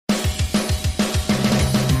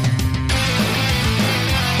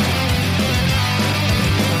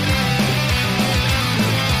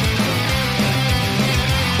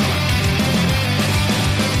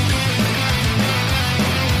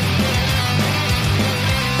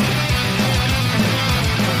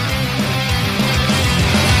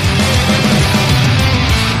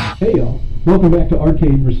Welcome back to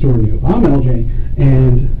Arcade Restore Newb. I'm LJ,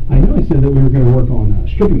 and I know I said that we were going to work on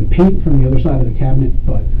stripping the paint from the other side of the cabinet,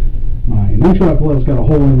 but my nitrile gloves got a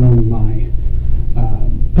hole in them, my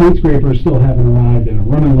paint scrapers still haven't arrived, and I'm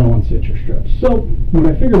running low on citrus strips. So what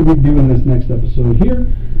I figured we'd do in this next episode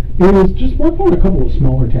here is just work on a couple of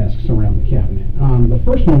smaller tasks around the cabinet. The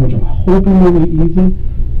first one, which I'm hoping will be easy,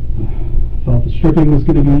 I thought the stripping was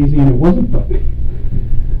going to be easy, and it wasn't, but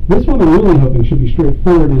this one I'm really hoping should be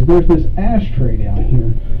straightforward. Is there's this ashtray down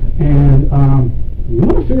here, and you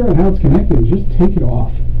want to figure out how it's connected and just take it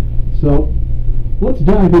off. So let's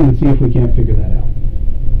dive in and see if we can't figure that out.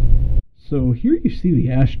 So here you see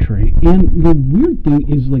the ashtray, and the weird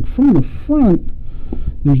thing is, like, from the front,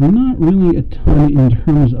 there's not really a ton in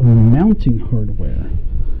terms of mounting hardware.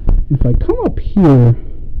 If I come up here,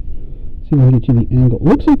 see if I can get you the angle, it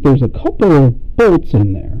looks like there's a couple of bolts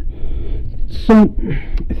in there. So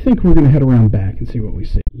I think we're going to head around back and see what we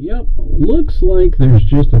see. Yep, looks like there's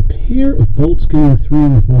just a pair of bolts going through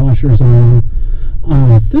with washers on them.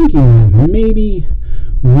 I'm thinking that maybe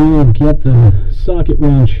we'll get the socket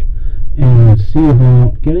wrench and see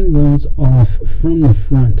about getting those off from the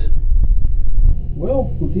front.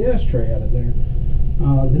 Well, with the ashtray out of there,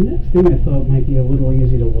 the next thing I thought might be a little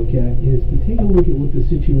easy to look at is to take a look at what the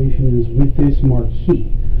situation is with this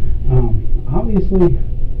marquee. Obviously,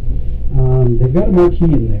 they've got a marquee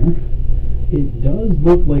in there. It does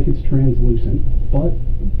look like it's translucent, but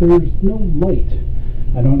there's no light.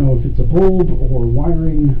 I don't know if it's a bulb or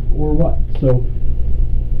wiring or what. So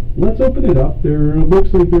let's open it up. There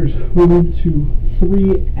looks like there's 1, 2,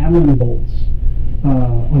 3 Allen bolts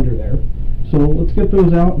under there. So let's get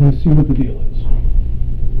those out and see what the deal is.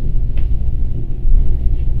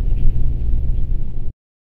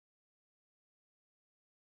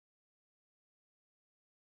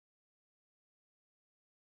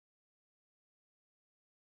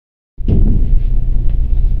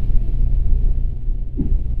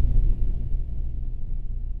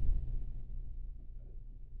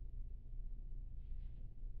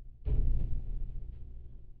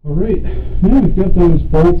 Alright, now we've got those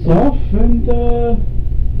bolts off, and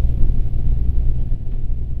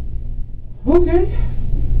okay,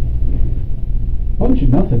 bunch of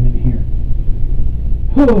nothing in here.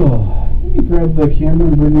 Oh, let me grab the camera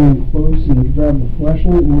and bring it in close and grab the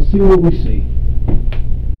flashlight, and we'll see what we see.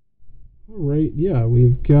 Alright, yeah,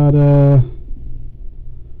 we've got a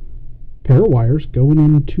pair of wires going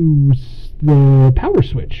into the power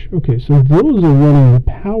switch. Okay, so those are running the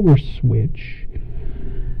power switch.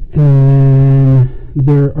 And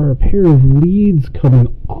there are a pair of leads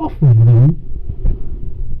coming off of them,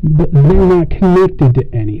 but they're not connected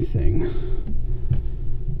to anything.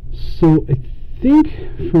 So I think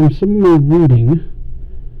from some of my reading,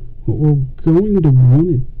 what we're going to want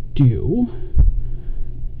to do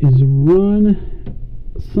is run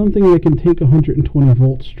something that can take 120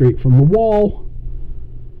 volts straight from the wall.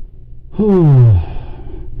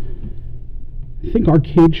 I think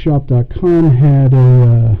arcadeshop.com had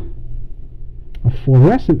a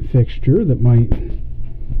fluorescent fixture that might,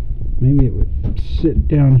 maybe it would sit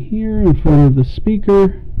down here in front of the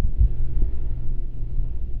speaker.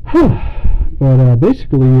 But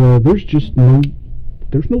basically there's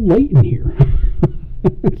no light in here.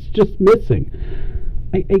 It's just missing.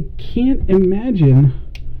 I can't imagine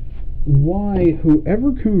why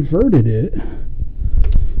whoever converted it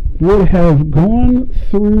would have gone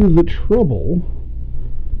through the trouble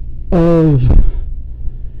of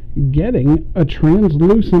getting a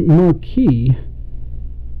translucent marquee,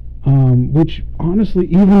 which honestly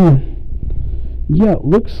even, yeah, it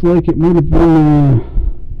looks like it might have been,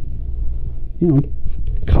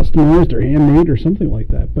 customized or handmade or something like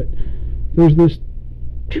that, but there's this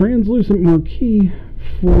translucent marquee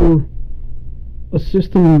for a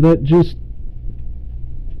system that just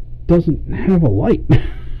doesn't have a light.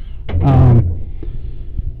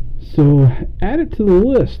 So add it to the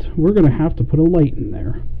list. We're going to have to put a light in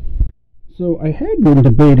there. So I had been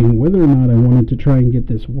debating whether or not I wanted to try and get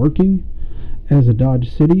this working as a Dodge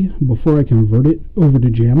City before I convert it over to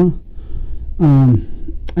JAMMA.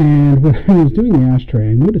 And when I was doing the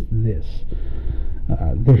ashtray, I noticed this.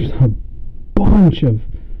 There's a bunch of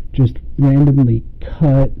just randomly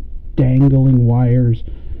cut, dangling wires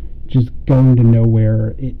just going to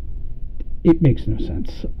nowhere. It makes no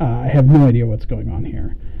sense. I have no idea what's going on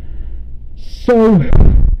here. So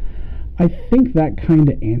I think that kind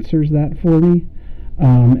of answers that for me.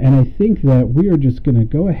 And I think that we are just going to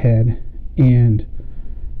go ahead and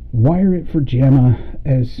wire it for JAMMA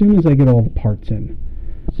as soon as I get all the parts in.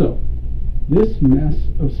 So this mess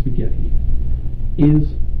of spaghetti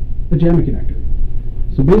is a JAMMA connector.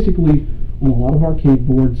 So basically on a lot of arcade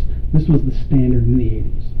boards, this was the standard in the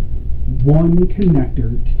 80s. One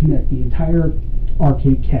connector to connect the entire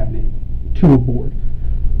arcade cabinet to a board.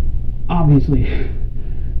 Obviously,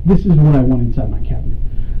 this is what I want inside my cabinet.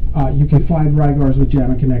 You can find Rygars with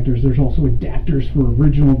JAMMA connectors. There's also adapters for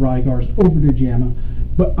original Rygars over to JAMMA.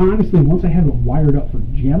 But honestly, once I have it wired up for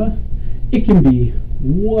JAMMA, it can be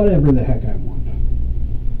whatever the heck I want.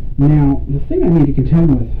 Now, the thing I need to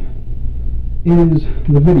contend with is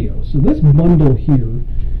the video. So this bundle here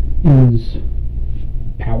is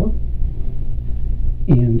power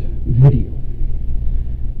and video.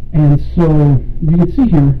 And so you can see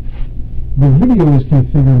here, the video is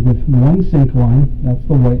configured with one sync line, that's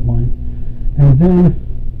the white line, and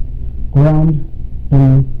then ground,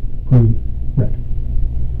 blue, green, red.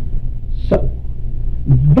 So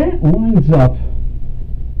that lines up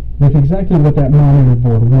with exactly what that monitor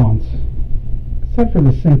board wants, except for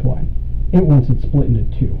the sync line. It wants it split into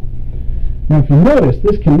two. Now if you notice,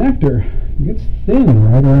 this connector gets thin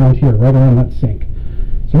right around here, right around that sync.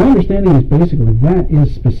 So my understanding is basically that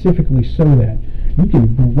is specifically so that you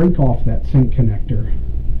can break off that sync connector,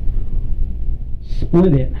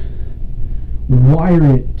 split it,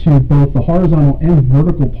 wire it to both the horizontal and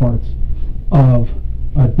vertical parts of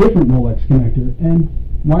a different Molex connector, and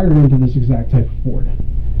wire it into this exact type of board.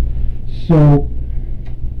 So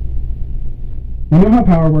we know how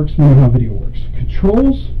power works, we know how video works.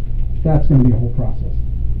 Controls, that's going to be a whole process.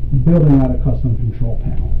 Building out a custom control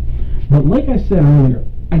panel. But like I said earlier,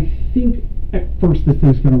 I think at first this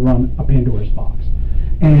thing's going to run a Pandora's box.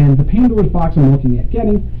 And the Pandora's box I'm looking at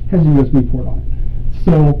getting has a USB port on it.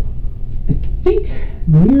 So I think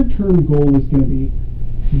near-term goal is going to be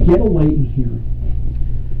get a light in here,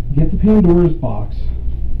 get the Pandora's box,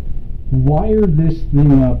 wire this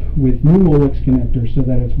thing up with new Molex connectors so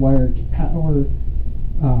that it's wired to power.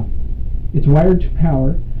 It's wired to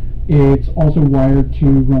power. It's also wired to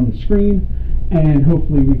run the screen, and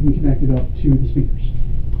hopefully we can connect it up to the speakers.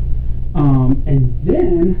 And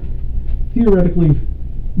then theoretically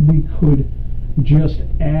we could just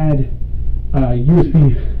add a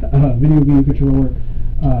USB video game controller.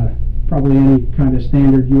 Probably any kind of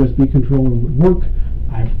standard USB controller would work.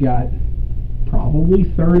 I've got probably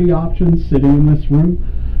 30 options sitting in this room.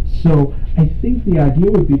 So I think the idea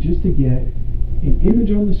would be just to get an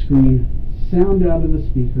image on the screen, sound out of the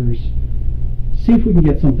speakers, see if we can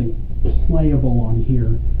get something playable on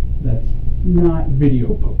here that's not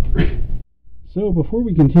video poker. So before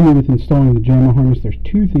we continue with installing the JAMMA harness, there's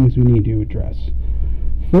two things we need to address.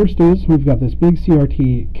 First is, we've got this big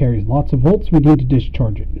CRT, carries lots of volts, we need to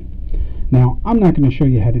discharge it. Now, I'm not going to show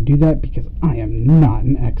you how to do that because I am not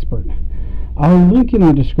an expert. I'll link in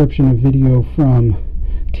the description a video from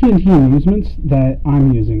TNT Amusements that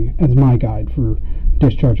I'm using as my guide for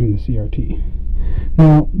discharging the CRT.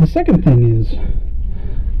 Now, the second thing is,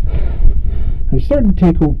 I'm starting to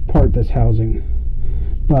take apart this housing,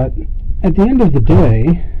 but at the end of the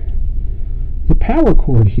day, the power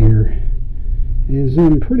cord here is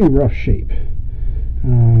in pretty rough shape.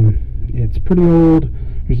 It's pretty old.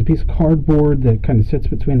 There's a piece of cardboard that kind of sits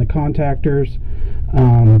between the contactors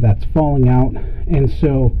that's falling out, and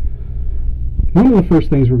so one of the first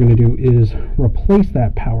things we're going to do is replace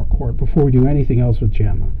that power cord before we do anything else with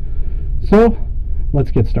JAMMA. So let's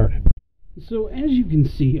get started. So as you can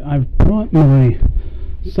see, I've brought my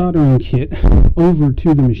soldering kit over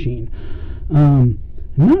to the machine. I'm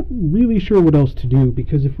not really sure what else to do,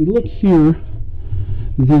 because if we look here,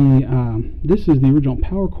 this is the original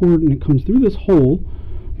power cord, and it comes through this hole,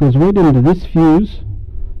 goes right into this fuse.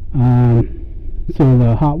 So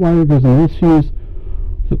the hot wire goes into this fuse,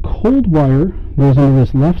 the cold wire goes into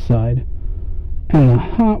this left side, and the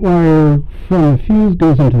hot wire from the fuse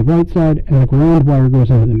goes into the right side, and the ground wire goes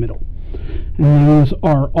into the middle. And those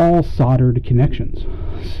are all soldered connections.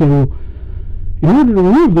 So in order to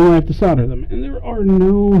remove them, I have to solder them, and there are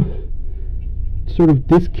no sort of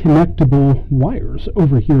disconnectable wires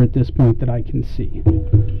over here at this point that I can see.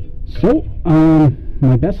 So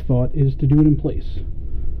my best thought is to do it in place.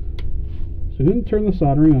 So I'm going to turn the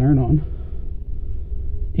soldering iron on,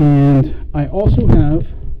 and I also have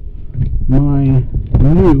my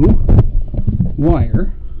new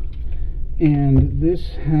wire, and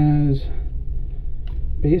this has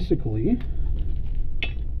basically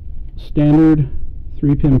standard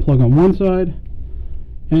 3-pin plug on one side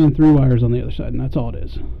and 3 wires on the other side, and that's all it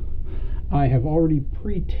is. I have already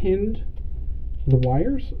pre-tinned the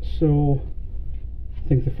wires, so I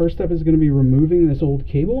think the first step is going to be removing this old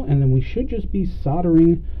cable, and then we should just be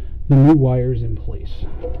soldering the new wires in place.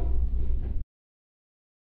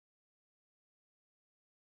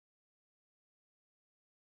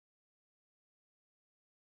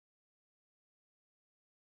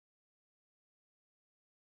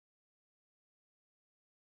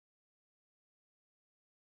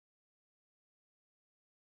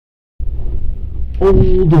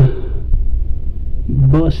 old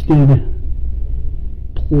busted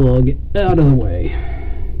plug out of the way.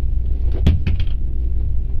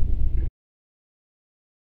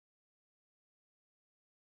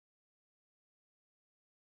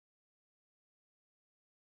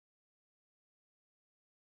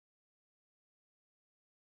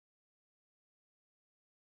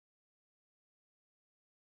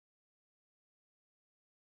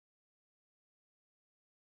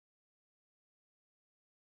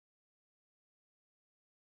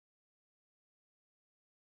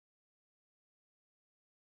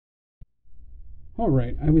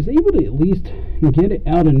 Alright, I was able to at least get it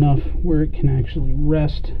out enough where it can actually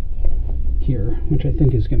rest here, which I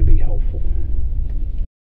think is going to be helpful.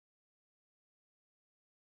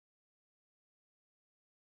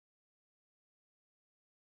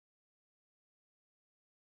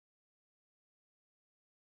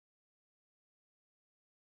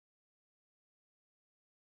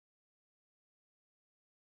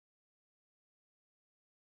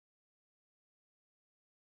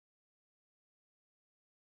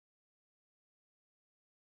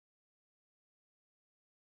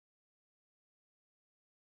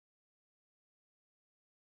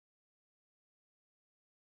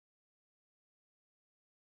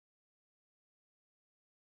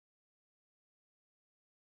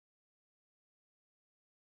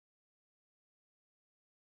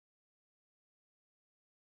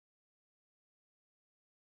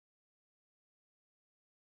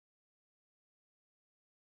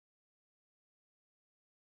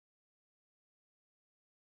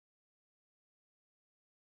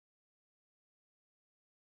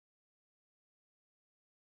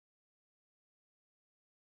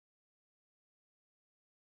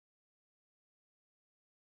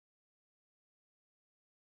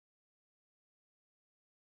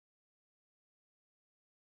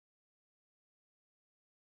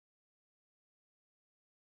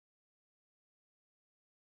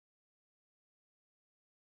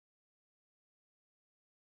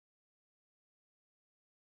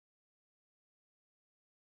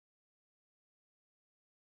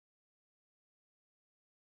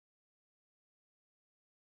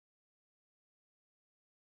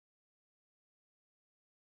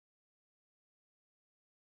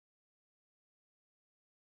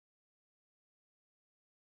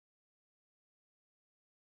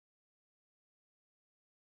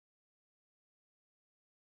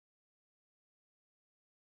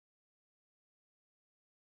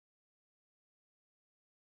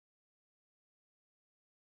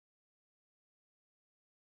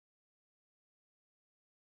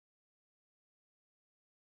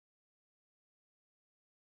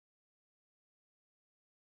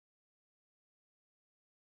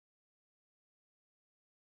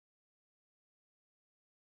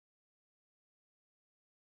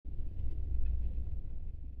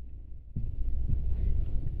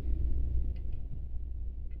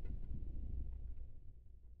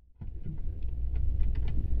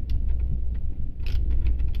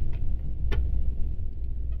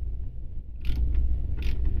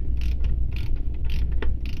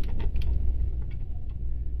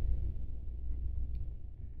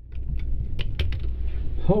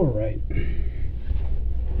 Alright,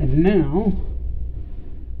 and now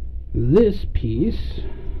this piece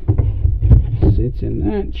sits in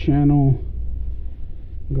that channel,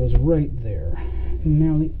 goes right there.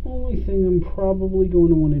 Now the only thing I'm probably going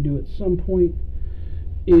to want to do at some point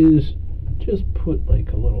is just put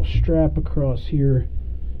like a little strap across here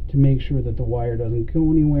to make sure that the wire doesn't go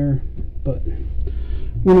anywhere, but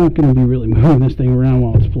we're not going to be really moving this thing around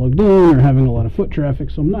while it's plugged in or having a lot of foot traffic,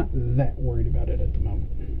 so I'm not that worried about it at the moment.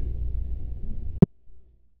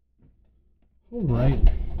 Alright,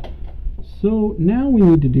 so now we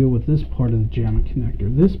need to deal with this part of the JAMMA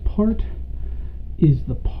connector. This part is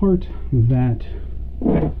the part that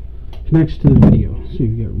connects to the video. So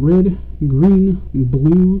you've got red, green,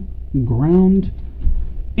 blue, ground,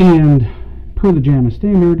 and per the JAMMA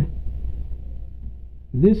standard,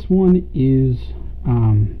 this one is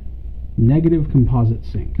negative composite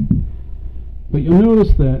sync. But you'll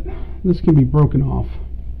notice that this can be broken off.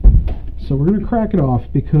 So we're going to crack it off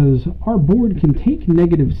because our board can take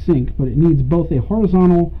negative sync, but it needs both a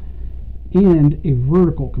horizontal and a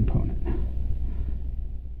vertical component.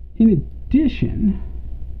 In addition,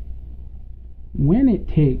 when it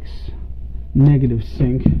takes negative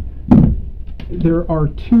sync, there are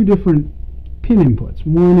two different pin inputs.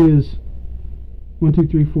 One is 1, 2,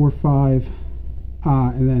 3, 4, 5,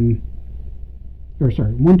 and then,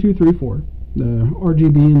 1, 2, 3, 4, the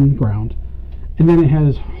RGB and ground, and then it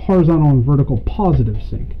has horizontal and vertical positive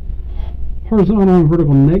sync. horizontal and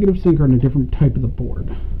vertical negative sync are on a different type of the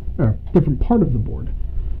board, or different part of the board.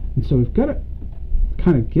 And so we've got to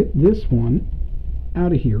kind of get this one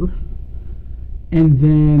out of here and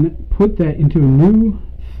then put that into a new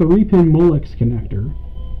 3-pin Molex connector.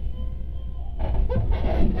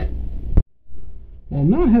 Well, I'm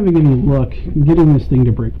not having any luck getting this thing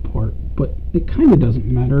to break apart, but it kind of doesn't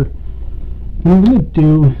matter. What I'm going to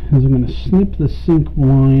do is I'm going to snip the sync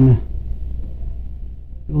line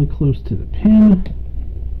really close to the pin.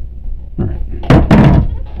 Alright.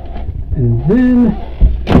 And then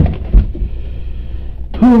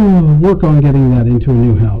work on getting that into a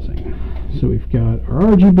new housing. So we've got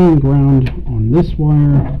our RGB and ground on this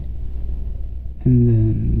wire, and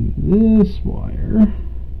then this wire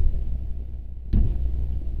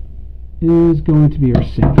is going to be our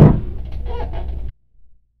sync.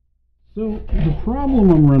 So the problem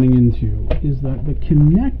I'm running into is that the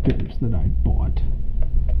connectors that I bought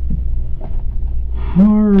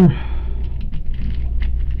are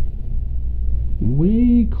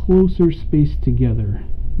way closer spaced together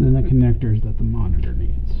than the connectors that the monitor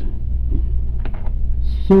needs.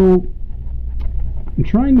 So I'm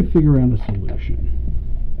trying to figure out a solution.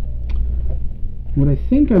 What I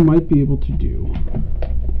think I might be able to do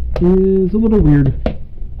is a little weird,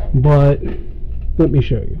 but let me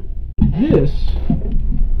show you. This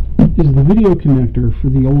is the video connector for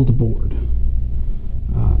the old board.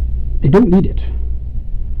 I don't need it.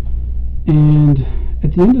 And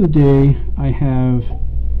at the end of the day, I have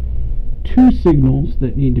 2 signals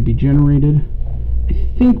that need to be generated. I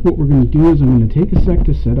think what we're going to do is I'm going to take a sec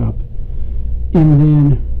to set up, and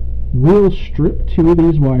then we'll strip 2 of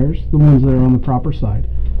these wires, the ones that are on the proper side.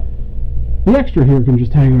 The extra here can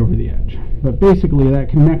just hang over the edge. But basically that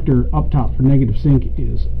connector up top for negative sync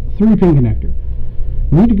is a 3-pin connector.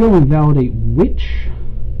 We need to go and validate which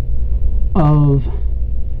of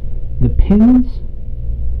the pins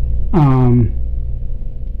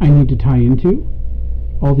I need to tie into.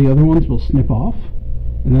 All the other ones will snip off,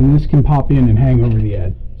 and then this can pop in and hang over the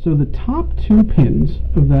edge. So the top 2 pins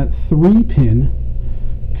of that 3-pin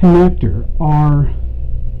connector are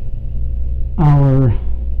our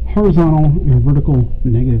horizontal and vertical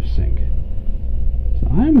negative sync. So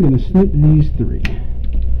I'm going to snip these 3,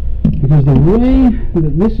 because the way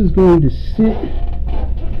that this is going to sit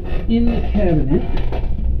in the cabinet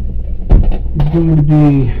is going to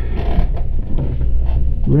be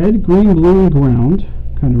red, green, blue, and ground,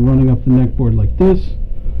 kind of running up the neck board like this.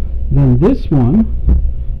 Then this one,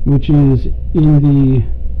 which is in the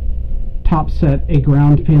top set, a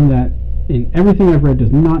ground pin that in everything I've read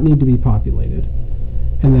does not need to be populated.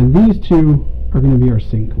 And then these 2 are going to be our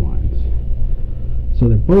sync lines. So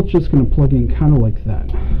they're both just going to plug in kind of like that.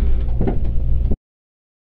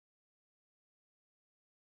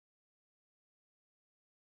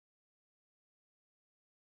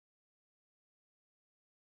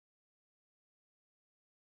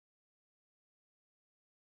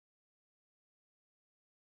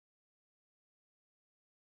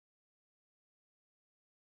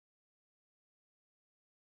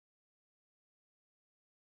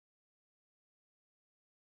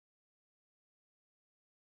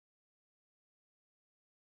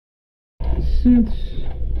 Since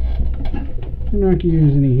we're not going to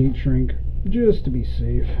use any heat shrink, just to be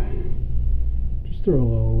safe, just throw a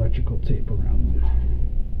little electrical tape around them.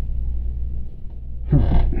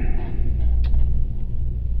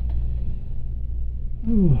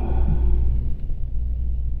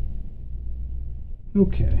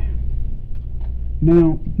 Okay.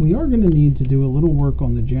 Now, we are going to need to do a little work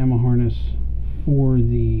on the JAMMA harness for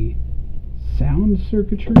the sound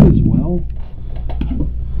circuitry as well.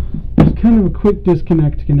 There's kind of a quick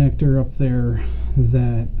disconnect connector up there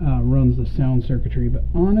that runs the sound circuitry, but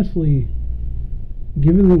honestly,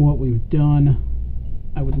 given what we've done,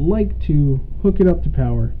 I would like to hook it up to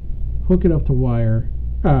power, hook it up to wire,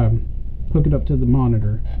 hook it up to the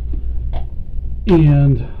monitor,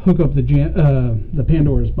 and hook up the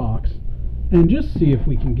Pandora's box, and just see if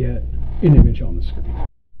we can get an image on the screen.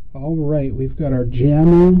 Alright, we've got our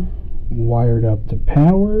JAMMA wired up to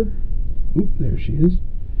power. Oop, there she is.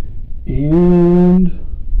 And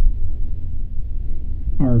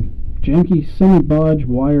our janky semi-bodge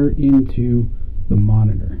wire into the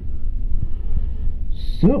monitor.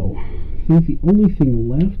 So, I think the only thing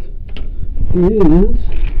left is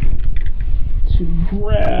to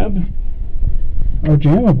grab our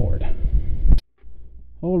JAMMA board.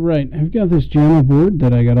 Alright, I've got this JAMMA board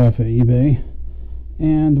that I got off of eBay,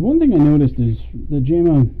 and one thing I noticed is the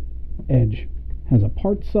JAMMA edge has a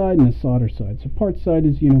part side and a solder side. So part side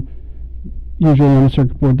is, usually on a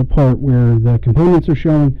circuit board, the part where the components are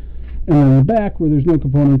showing, And then the back, where there's no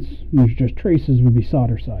components, and there's just traces, would be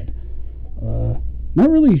solder side. Not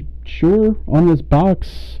really sure on this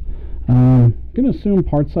box. I'm going to assume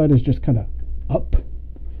part side is just kind of up,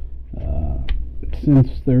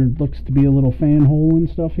 since there looks to be a little fan hole and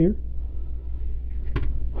stuff here.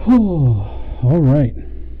 Oh, all right.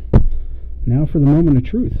 Now for the moment of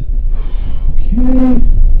truth. Okay.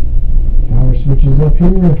 Power switches up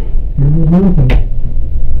here. Here's nothing.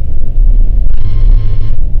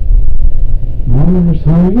 Monitor's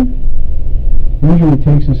humming. Usually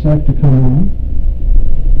takes a sec to come on.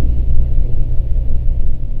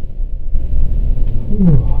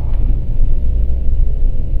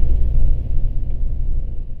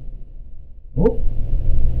 Oh,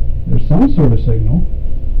 there's some sort of signal.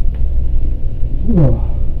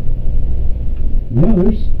 Yeah,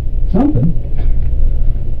 there's something.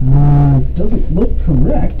 Doesn't look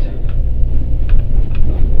correct.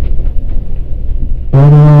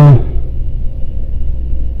 But,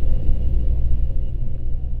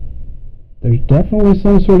 there's definitely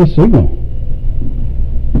some sort of signal.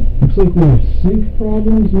 Looks like we have sync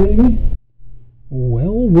problems, maybe?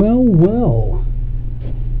 Well, well, well.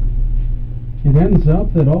 It ends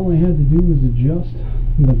up that all I had to do was adjust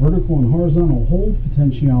the vertical and horizontal hold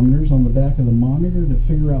potentiometers on the back of the monitor to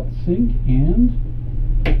figure out sync, and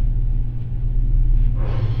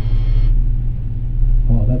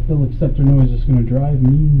oh, that bill acceptor noise is going to drive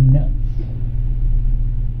me nuts.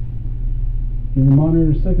 Give the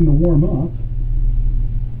monitor a second to warm up.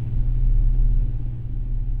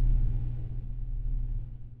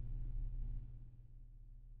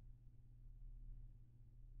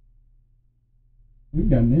 We've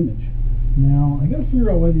got an image. Now, I gotta figure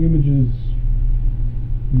out why the image is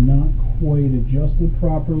not quite adjusted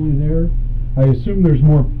properly there. I assume there's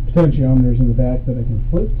more potentiometers in the back that I can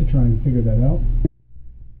flip to try and figure that out.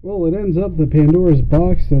 Well, it ends up the Pandora's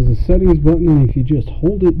box has a settings button, and if you just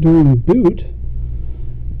hold it during boot,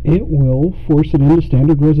 it will force it into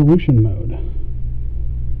standard resolution mode.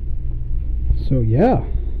 So yeah,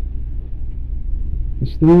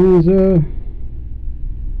 this thing is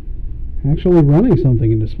actually running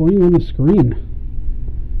something and displaying on the screen.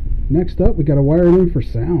 Next up, we got to wire it in for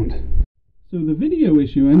sound. So the video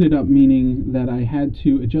issue ended up meaning that I had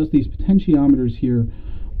to adjust these potentiometers here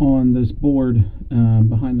on this board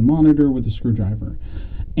behind the monitor with a screwdriver.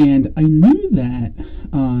 And I knew that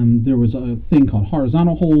there was a thing called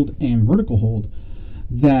horizontal hold and vertical hold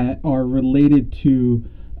that are related to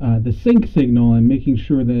the sync signal and making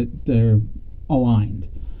sure that they're aligned.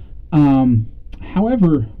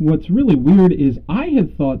 However, what's really weird is I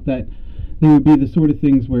had thought that they would be the sort of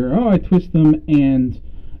things where, oh, I twist them and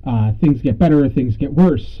things get better or things get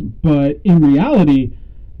worse. But in reality,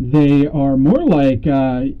 they are more like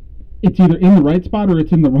it's either in the right spot or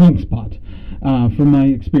it's in the wrong spot, from my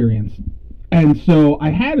experience. And so I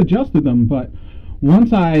had adjusted them, but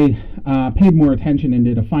once I paid more attention and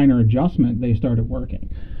did a finer adjustment, they started working.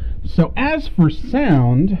 So as for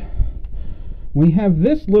sound, we have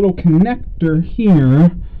this little connector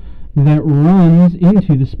here that runs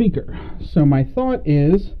into the speaker. So my thought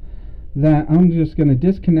is that I'm just going to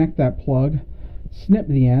disconnect that plug, snip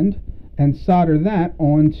the end, and solder that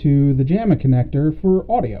onto the JAMMA connector for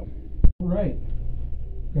audio. Alright,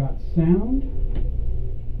 got sound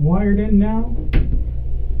wired in now.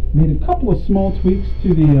 Made a couple of small tweaks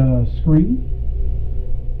to the screen.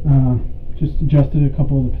 Just adjusted a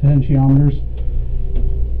couple of the potentiometers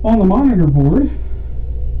on the monitor board.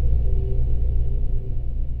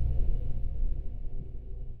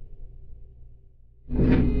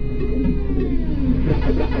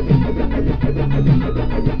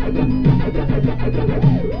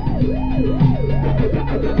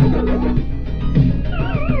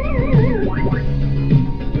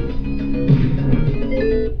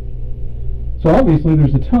 So obviously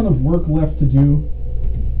there's a ton of work left to do.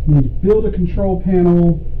 Need to build a control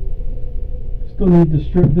panel. Still need to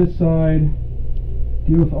strip this side,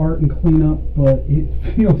 deal with art and cleanup, but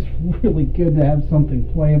it feels really good to have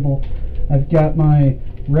something playable. I've got my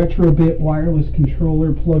Retrobit wireless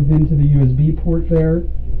controller plugged into the USB port there,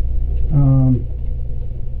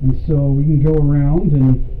 and so we can go around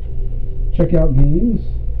and check out games.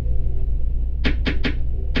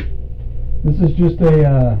 This is just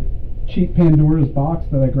a cheap Pandora's box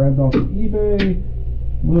that I grabbed off of eBay,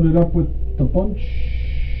 loaded up with a bunch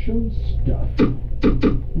of stuff.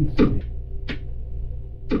 Let's see.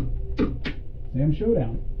 Sam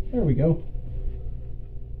Showdown. There we go.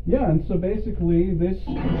 Yeah, and so basically this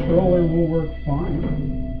controller will work fine.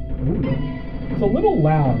 Ooh. It's a little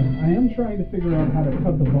loud. I am trying to figure out how to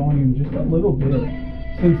cut the volume just a little bit,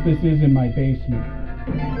 since this is in my basement.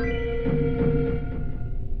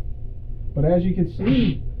 But as you can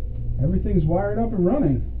see, everything's wired up and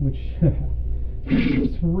running, which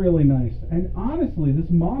is really nice. And honestly, this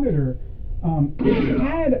monitor, it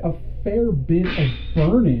had a fair bit of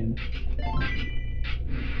burn-in.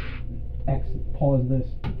 Pause this.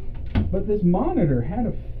 But this monitor had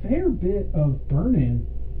a fair bit of burn-in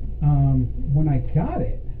when I got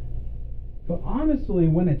it. But honestly,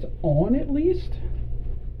 when it's on at least,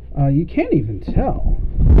 you can't even tell.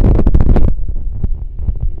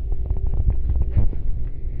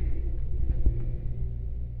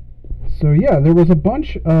 So yeah, there was a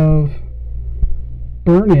bunch of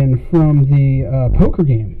burn-in from the poker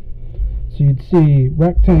game. So you'd see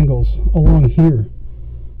rectangles along here.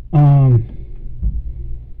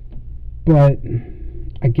 But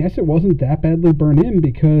I guess it wasn't that badly burned in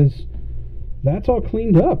because that's all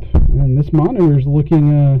cleaned up. And this monitor is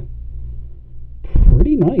looking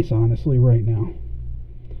pretty nice, honestly, right now.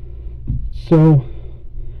 So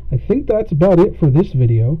I think that's about it for this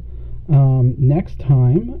video. Next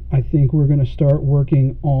time, I think we're going to start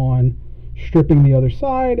working on stripping the other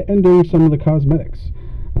side and doing some of the cosmetics.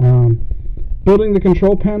 Building the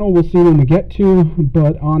control panel, we'll see when we get to,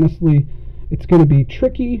 but honestly, it's going to be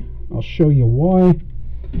tricky. I'll show you why.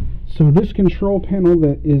 So this control panel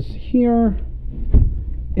that is here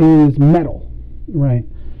is metal, right?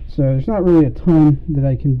 So there's not really a ton that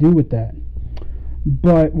I can do with that.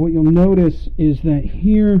 But what you'll notice is that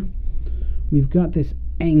here we've got this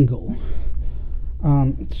angle.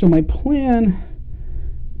 So my plan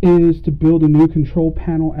is to build a new control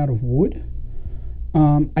panel out of wood.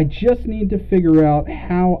 I just need to figure out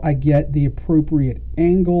how I get the appropriate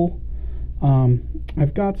angle.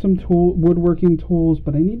 I've got some woodworking tools,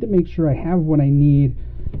 but I need to make sure I have what I need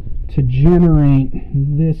to generate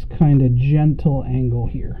this kind of gentle angle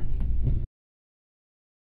here.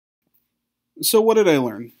 So what did I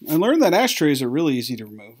learn? I learned that ashtrays are really easy to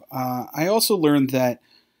remove. I also learned that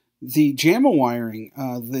the JAMMA wiring,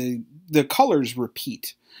 the colors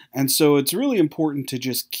repeat. And so it's really important to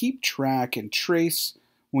just keep track and trace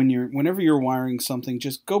whenever you're wiring something.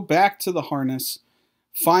 Just go back to the harness,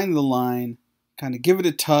 find the line, kind of give it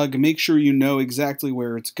a tug, and make sure you know exactly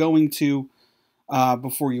where it's going to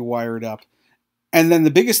before you wire it up. And then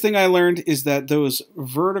the biggest thing I learned is that those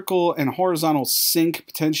vertical and horizontal sync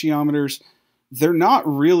potentiometers, they're not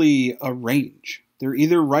really a range. They're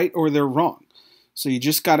either right or they're wrong. So you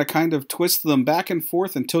just got to kind of twist them back and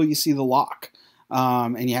forth until you see the lock.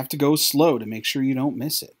 And you have to go slow to make sure you don't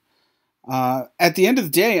miss it. At the end of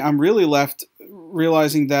the day, I'm really left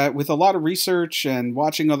realizing that with a lot of research and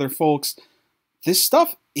watching other folks, this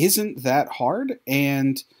stuff isn't that hard,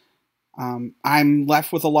 and I'm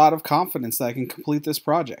left with a lot of confidence that I can complete this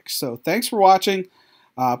project. So thanks for watching.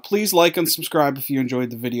 Please like and subscribe if you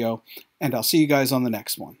enjoyed the video, and I'll see you guys on the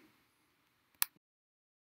next one.